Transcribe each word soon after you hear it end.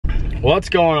What's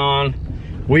going on?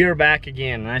 We are back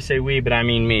again, and I say we, but I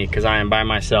mean me, because I am by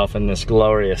myself in this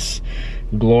glorious,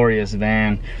 glorious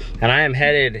van, and I am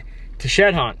headed to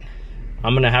shed hunt.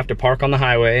 I'm gonna have to park on the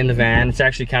highway in the van. It's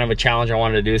actually kind of a challenge I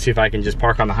wanted to do, see if I can just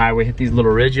park on the highway, hit these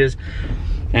little ridges,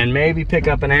 and maybe pick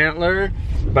up an antler.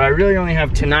 But I really only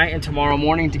have tonight and tomorrow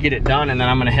morning to get it done, and then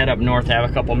I'm gonna head up north to have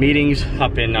a couple meetings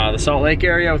up in the Salt Lake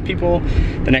area with people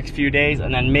the next few days,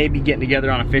 and then maybe getting together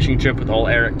on a fishing trip with old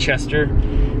Eric Chester.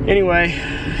 Anyway,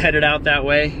 headed out that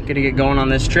way, gonna get going on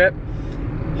this trip.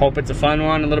 Hope it's a fun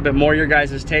one, a little bit more your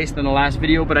guys' taste than the last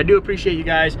video, but I do appreciate you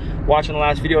guys watching the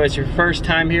last video. It's your first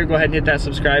time here, go ahead and hit that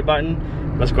subscribe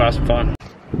button. Let's go have some fun.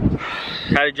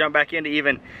 Had to jump back in to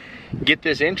even get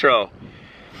this intro.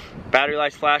 Battery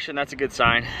lights flashing, that's a good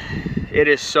sign. It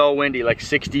is so windy, like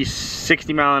 60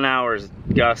 mile an hour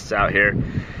gusts out here.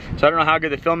 So I don't know how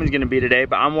good the filming is gonna be today,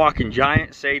 but I'm walking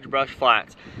giant sagebrush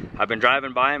flats. I've been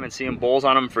driving by them and seeing bulls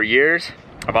on them for years.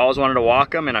 I've always wanted to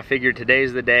walk them, and I figured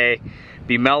today's the day.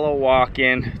 Be mellow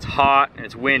walking, it's hot and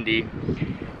it's windy.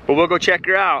 But we'll go check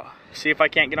her out, see if I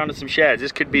can't get onto some sheds.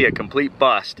 This could be a complete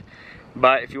bust.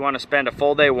 But if you want to spend a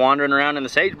full day wandering around in the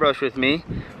sagebrush with me,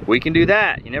 we can do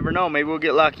that. You never know, maybe we'll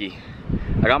get lucky.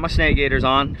 I got my snake gaiters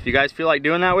on. If you guys feel like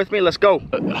doing that with me, let's go.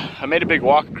 I made a big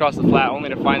walk across the flat only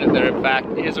to find that there in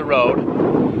fact is a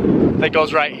road that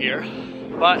goes right here.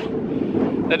 But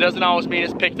that doesn't always mean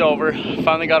it's picked over.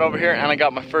 Finally got over here and I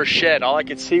got my first shed. All I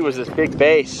could see was this big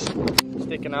base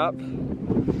sticking up.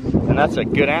 And that's a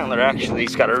good antler actually.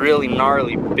 He's got a really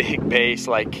gnarly big base,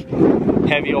 like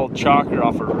heavy old chalker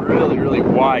off a really, really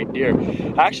wide deer.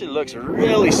 Actually looks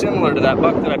really similar to that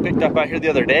buck that I picked up out here the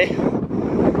other day.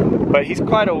 But he's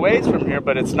quite a ways from here,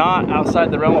 but it's not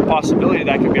outside the realm of possibility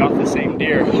that could be off the same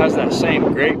deer. Has that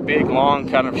same great big long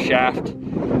kind of shaft.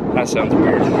 That sounds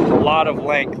weird. A lot of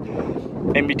length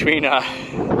in between the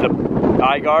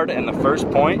eye guard and the first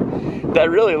point. That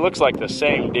really looks like the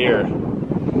same deer.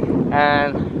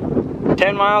 And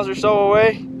 10 miles or so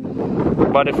away,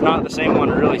 but if not the same one,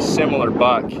 a really similar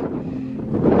buck.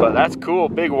 But that's cool,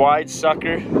 big wide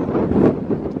sucker.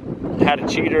 Had a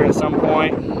cheater at some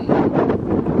point,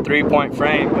 3-point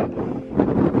frame, but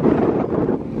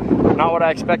not what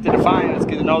I expected to find. It's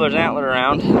good to know there's antler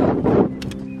around.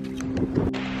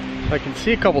 I can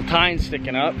see a couple tines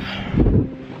sticking up.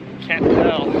 Can't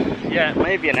tell. Yeah, it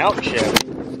may be an elk shed.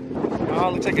 Oh,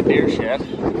 it looks like a deer shed.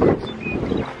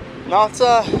 No, it's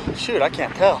shoot, I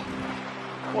can't tell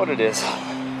what it is.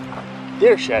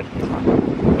 Deer shed.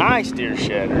 Nice deer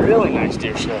shed, really nice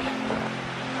deer shed.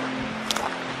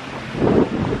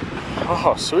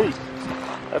 Oh, sweet.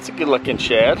 That's a good looking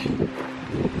shed.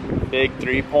 Big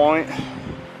 3-point.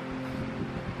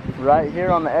 Right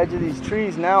here on the edge of these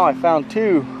trees now I found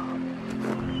two.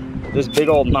 This big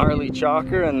old gnarly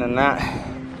chalker and then that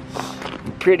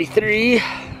pretty 3.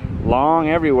 Long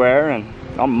everywhere and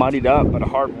all muddied up, but a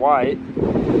hard white.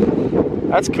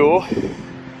 That's cool.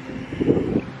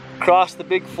 Crossed the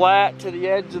big flat to the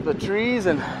edge of the trees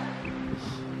and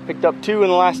picked up 2 in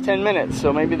the last 10 minutes,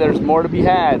 so maybe there's more to be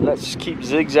had. Let's just keep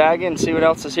zigzagging and see what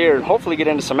else is here. Hopefully get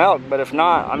into some elk, but if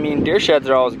not, I mean, deer sheds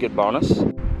are always a good bonus.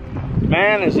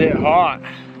 Man, is it hot.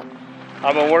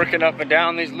 I've been working up and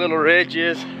down these little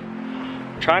ridges,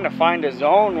 trying to find a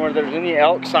zone where there's any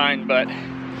elk sign, but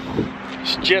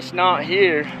it's just not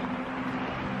here.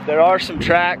 There are some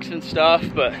tracks and stuff,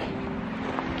 but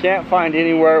can't find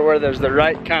anywhere where there's the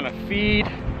right kind of feed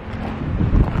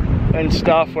and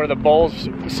stuff where the bulls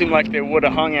seem like they would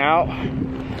have hung out.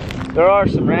 There are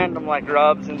some random like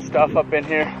rubs and stuff up in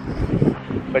here,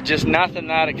 but just nothing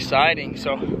that exciting.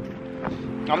 So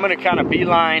I'm gonna kind of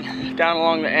beeline down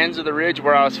along the ends of the ridge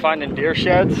where I was finding deer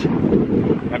sheds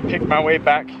and pick my way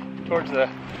back towards the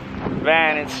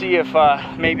van and see if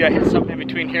maybe I hit something in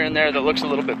between here and there that looks a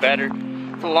little bit better.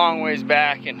 It's a long ways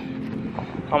back and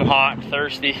I'm hot and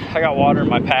thirsty. I got water in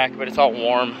my pack, but it's all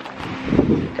warm.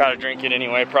 Gotta drink it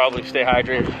anyway, probably stay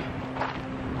hydrated.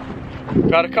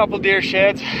 Got a couple deer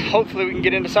sheds. Hopefully we can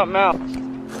get into something else.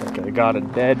 Okay, I got a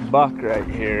dead buck right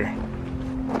here.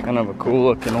 Kind of a cool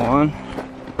looking one.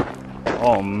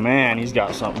 Oh man, he's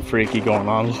got something freaky going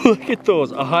on. Look at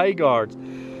those eye guards.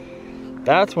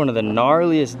 That's one of the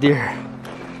gnarliest deer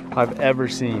I've ever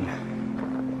seen.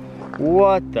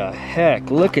 What the heck?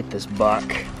 Look at this buck.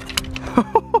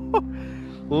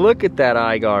 Look at that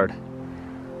eye guard.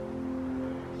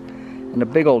 And a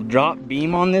big old drop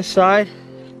beam on this side.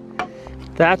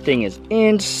 That thing is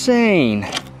insane.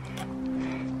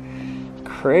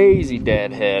 Crazy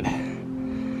deadhead.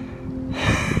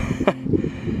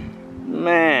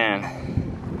 Man,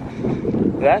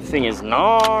 that thing is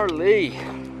gnarly.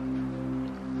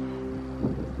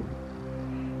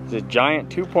 There's a giant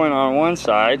 2-point on one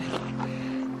side,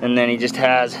 and then he just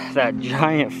has that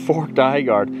giant forked eye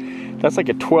guard. That's like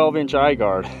a 12-inch eye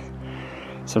guard.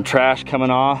 Some trash coming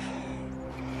off.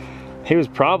 He was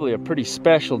probably a pretty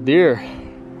special deer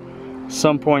at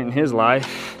some point in his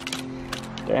life.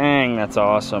 Dang, that's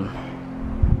awesome.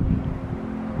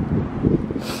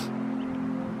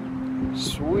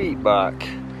 Sweet buck.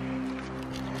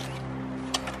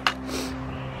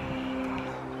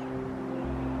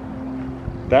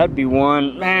 That'd be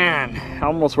one, man,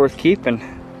 almost worth keeping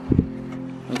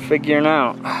and figuring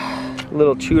out. A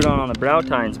little chewed on the brow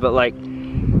tines, but like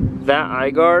that eye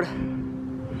guard,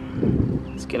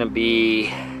 it's gonna be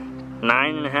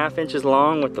 9.5 inches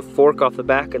long with the fork off the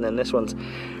back, and then this one's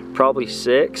probably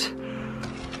 6.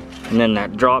 And then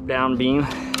that drop down beam,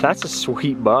 that's a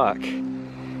sweet buck.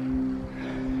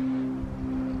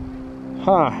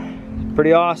 Huh,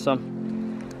 pretty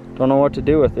awesome. Don't know what to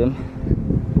do with him.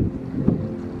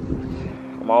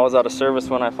 I'm always out of service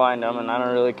when I find them, and I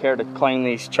don't really care to claim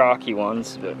these chalky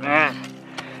ones, but man,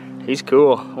 he's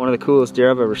cool. One of the coolest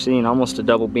deer I've ever seen. Almost a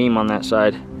double beam on that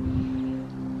side.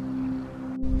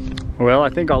 Well, I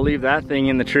think I'll leave that thing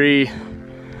in the tree.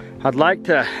 I'd like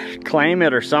to claim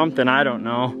it or something, I don't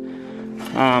know.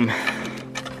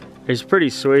 He's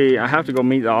pretty sweet. I have to go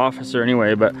meet the officer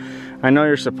anyway, but I know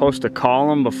you're supposed to call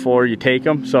him before you take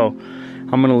him, so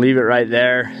I'm gonna leave it right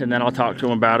there, and then I'll talk to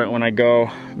him about it when I go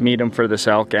meet him for this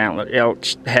elk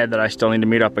head that I still need to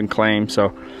meet up and claim.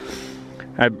 So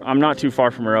I'm not too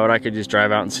far from a road. I could just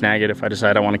drive out and snag it if I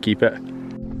decide I want to keep it.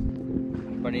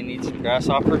 Anybody need some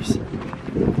grasshoppers?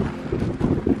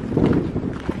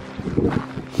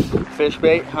 Fish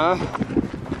bait, huh?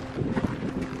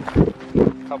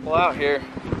 Couple out here.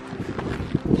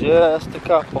 Just a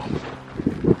couple.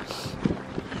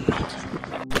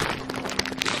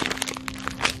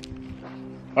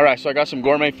 All right, so I got some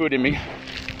gourmet food in me.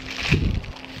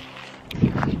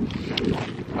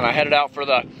 And I headed out for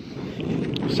the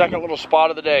second little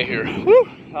spot of the day here. Woo!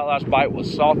 That last bite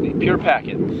was salty, pure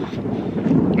packet.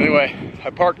 Anyway, I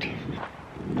parked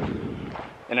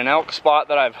in an elk spot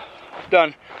that I've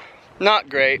done not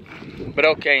great, but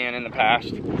okay in the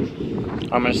past.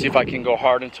 I'm gonna see if I can go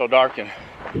hard until dark and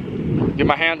get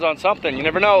my hands on something. You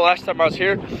never know. Last time I was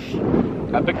here,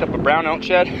 I picked up a brown elk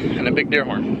shed and a big deer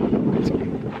horn. So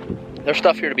there's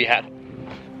stuff here to be had.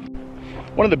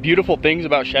 One of the beautiful things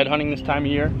about shed hunting this time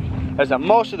of year is that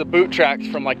most of the boot tracks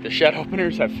from like the shed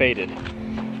openers have faded.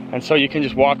 And so you can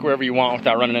just walk wherever you want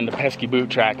without running into pesky boot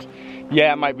tracks.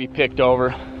 Yeah, it might be picked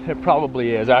over. It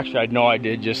probably is. Actually, I know I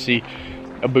did just see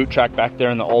a boot track back there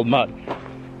in the old mud.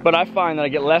 But I find that I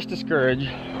get less discouraged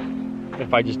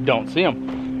if I just don't see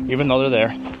them, even though they're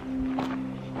there.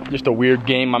 Just a weird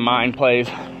game my mind plays.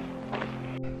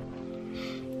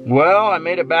 Well, I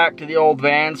made it back to the old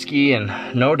Vansky,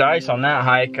 and no dice on that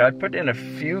hike. I put in a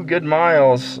few good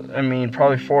miles. I mean,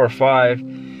 probably 4 or 5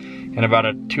 in about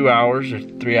 2 hours or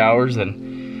 3 hours,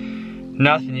 and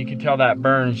nothing. You can tell that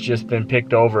burn's just been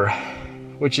picked over,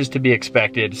 which is to be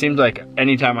expected. It seems like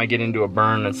anytime I get into a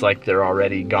burn, it's like they're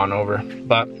already gone over,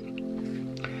 but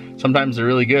sometimes they're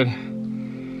really good.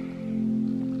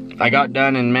 I got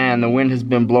done, and man, the wind has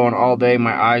been blowing all day.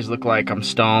 My eyes look like I'm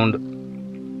stoned.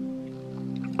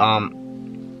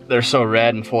 They're so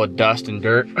red and full of dust and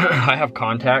dirt. I have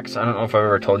contacts. I don't know if I've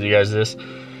ever told you guys this,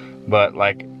 but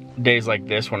like days like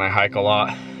this when I hike a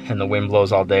lot and the wind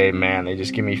blows all day, man, they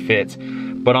just give me fits.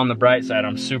 But on the bright side,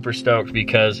 I'm super stoked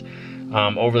because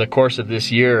over the course of this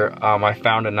year, I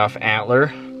found enough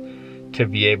antler to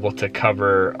be able to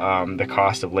cover the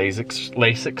cost of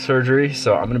LASIK surgery.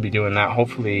 So I'm gonna be doing that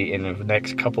hopefully in the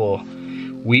next couple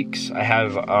weeks.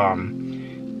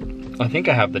 I think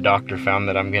I have the doctor found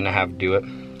that I'm gonna have do it.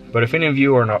 But if any of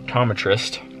you are an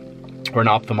optometrist or an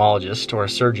ophthalmologist or a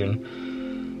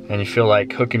surgeon and you feel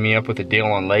like hooking me up with a deal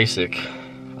on LASIK,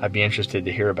 I'd be interested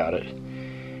to hear about it,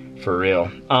 for real.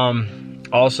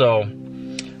 Also,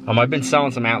 I've been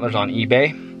selling some antlers on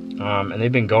eBay, and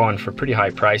they've been going for pretty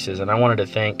high prices, and I wanted to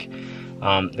thank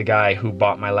the guy who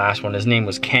bought my last one. His name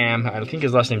was Cam. I think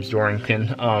his last name's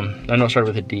Dorrington. I know it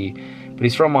started with a D, but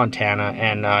he's from Montana,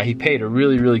 and he paid a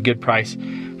really, really good price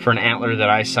for an antler that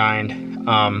I signed.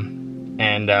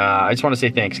 I just want to say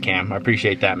thanks, Cam. I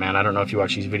appreciate that, man. I don't know if you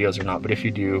watch these videos or not, but if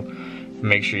you do,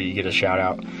 make sure you get a shout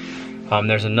out.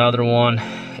 There's another one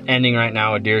ending right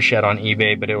now, a deer shed on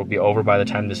eBay, but it will be over by the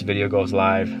time this video goes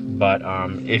live. But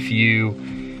if you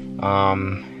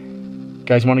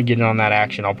guys want to get in on that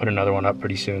action, I'll put another one up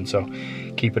pretty soon, so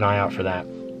keep an eye out for that.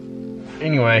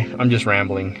 Anyway, I'm just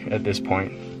rambling at this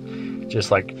point. Just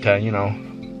like to, you know,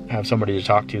 have somebody to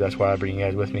talk to. That's why I bring you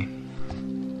guys with me.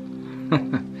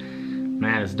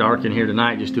 Man, it's dark in here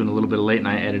tonight, just doing a little bit of late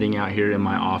night editing out here in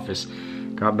my office.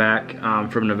 Got back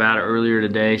from Nevada earlier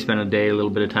today, spent a day, a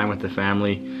little bit of time with the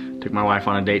family. Took my wife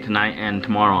on a date tonight, and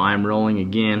tomorrow I'm rolling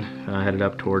again, headed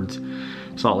up towards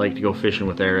Salt Lake to go fishing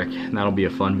with Eric, and that'll be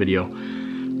a fun video.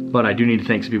 But I do need to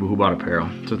thank some people who bought apparel.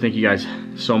 So thank you guys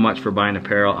so much for buying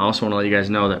apparel. I also want to let you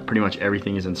guys know that pretty much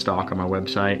everything is in stock on my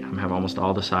website. I have almost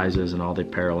all the sizes and all the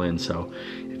apparel in, so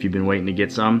if you've been waiting to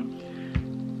get some,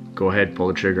 go ahead, pull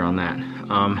the trigger on that.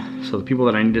 So the people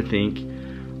that I need to thank, you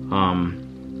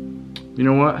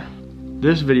know what?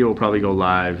 This video will probably go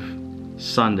live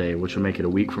Sunday, which will make it a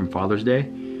week from Father's Day.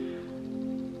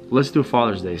 Let's do a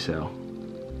Father's Day sale.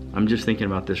 I'm just thinking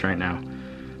about this right now.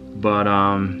 But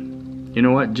you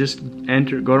know what? Just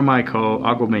enter, go to my code.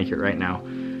 I'll go make it right now.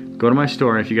 Go to my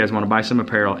store, and if you guys want to buy some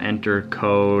apparel, enter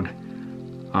code.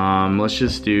 Let's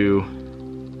just do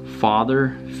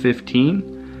Father15.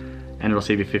 And it'll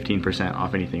save you 15%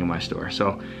 off anything in my store.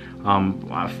 So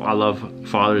I love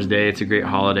Father's Day. It's a great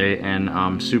holiday, and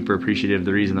I'm super appreciative.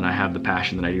 The reason that I have the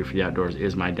passion that I do for the outdoors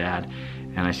is my dad.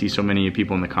 And I see so many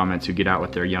people in the comments who get out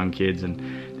with their young kids and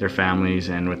their families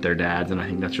and with their dads, and I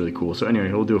think that's really cool. So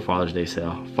anyway, we'll do a Father's Day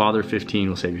sale. Father15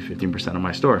 will save you 15% on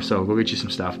my store. So go get you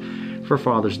some stuff for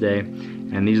Father's Day.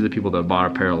 And these are the people that bought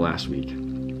apparel last week.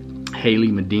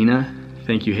 Haley Medina,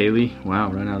 thank you, Haley. Wow,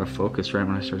 ran out of focus right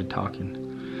when I started talking.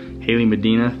 Haley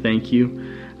Medina, thank you.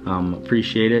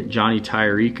 Appreciate it. Johnny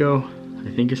Tallarico,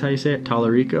 I think is how you say it,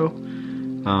 Tallarico.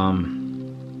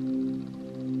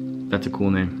 That's a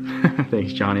cool name.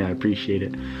 Thanks, Johnny, I appreciate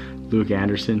it. Luke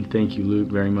Anderson, thank you, Luke,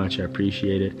 very much, I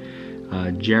appreciate it.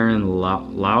 Jaron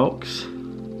Laux,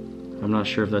 I'm not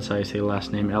sure if that's how you say the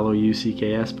last name,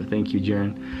 L-O-U-C-K-S, but thank you,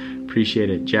 Jaron, appreciate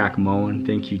it. Jack Moen,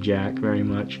 thank you, Jack, very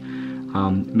much.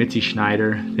 Mitzi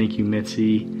Schneider, thank you,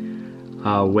 Mitzi.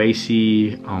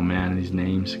 Wacy, oh man, these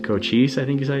names. Cochise, I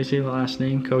think is how you say the last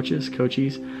name. Coaches.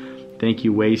 Thank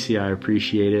you, Wacy, I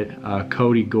appreciate it.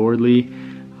 Cody Gordley,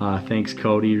 thanks,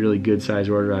 Cody. Really good size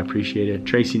order, I appreciate it.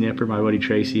 Tracy Nipper, my buddy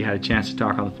Tracy, had a chance to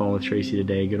talk on the phone with Tracy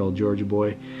today. Good old Georgia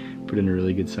boy. Put in a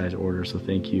really good size order, so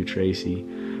thank you, Tracy.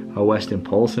 Weston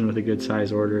Polson with a good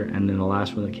size order, and then the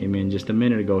last one that came in just a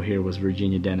minute ago here was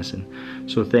Virginia Dennison.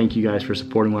 So thank you guys for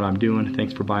supporting what I'm doing.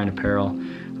 Thanks for buying apparel.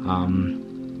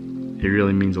 It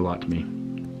really means a lot to me.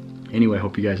 Anyway,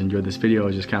 hope you guys enjoyed this video. It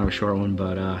was just kind of a short one,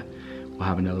 but we'll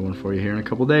have another one for you here in a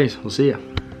couple days. We'll see ya.